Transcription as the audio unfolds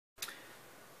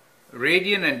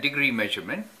Radian and degree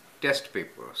measurement test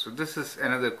paper. So this is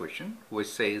another question which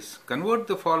says convert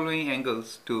the following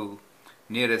angles to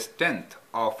nearest tenth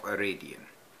of a radian: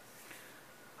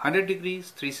 100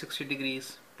 degrees, 360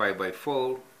 degrees, pi by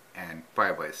 4 and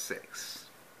pi by 6.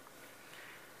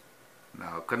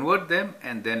 Now convert them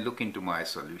and then look into my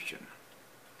solution.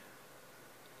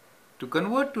 To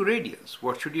convert to radians,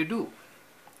 what should you do?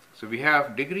 So we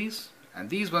have degrees and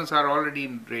these ones are already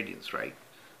in radians, right?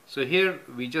 So here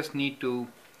we just need to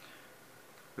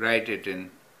write it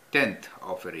in tenth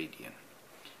of a radian.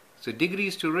 So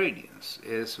degrees to radians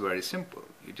is very simple.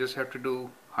 You just have to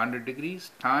do 100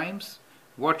 degrees times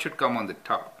what should come on the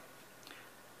top.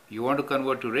 You want to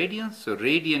convert to radians, so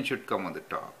radian should come on the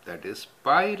top. That is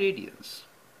pi radians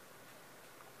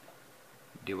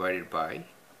divided by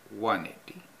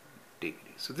 180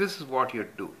 degrees. So this is what you're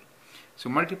doing. So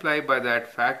multiply by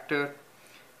that factor,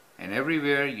 and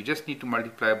everywhere you just need to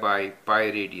multiply by pi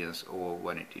radians over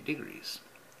 180 degrees.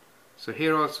 So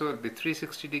here also it will be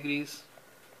 360 degrees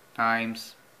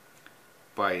times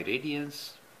pi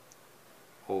radians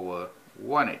over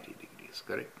 180 degrees,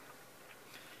 correct?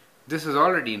 This is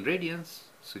already in radians,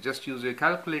 so just use your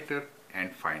calculator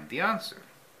and find the answer.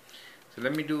 So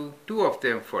let me do two of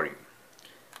them for you.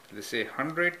 Let's say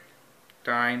 100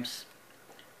 times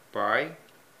pi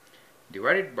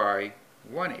divided by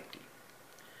 180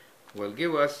 will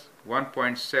give us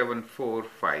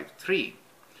 1.7453.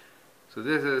 So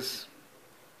this is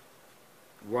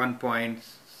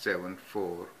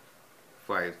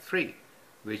 1.7453,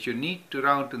 which you need to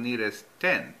round to nearest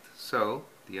tenth. So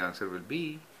the answer will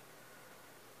be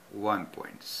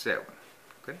 1.7.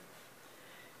 Okay.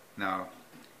 Now,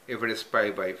 if it is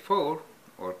pi by 4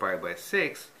 or pi by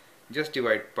 6, just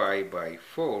divide pi by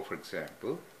 4, for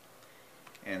example,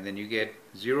 and then you get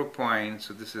 0.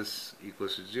 So this is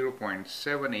equals to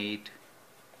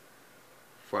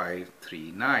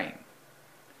 0.78539.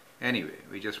 Anyway,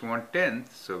 we just want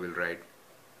tenth, so we'll write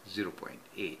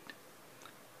 0.8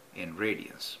 in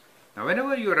radians. Now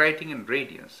whenever you're writing in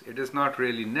radians, it is not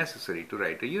really necessary to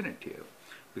write a unit here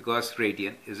because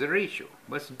radian is a ratio,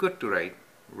 but it's good to write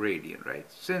radian, right?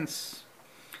 Since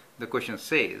the question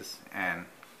says, and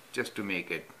just to make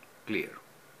it clear.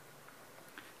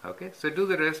 Okay, so do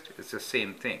the rest, it's the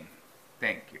same thing.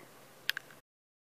 Thank you.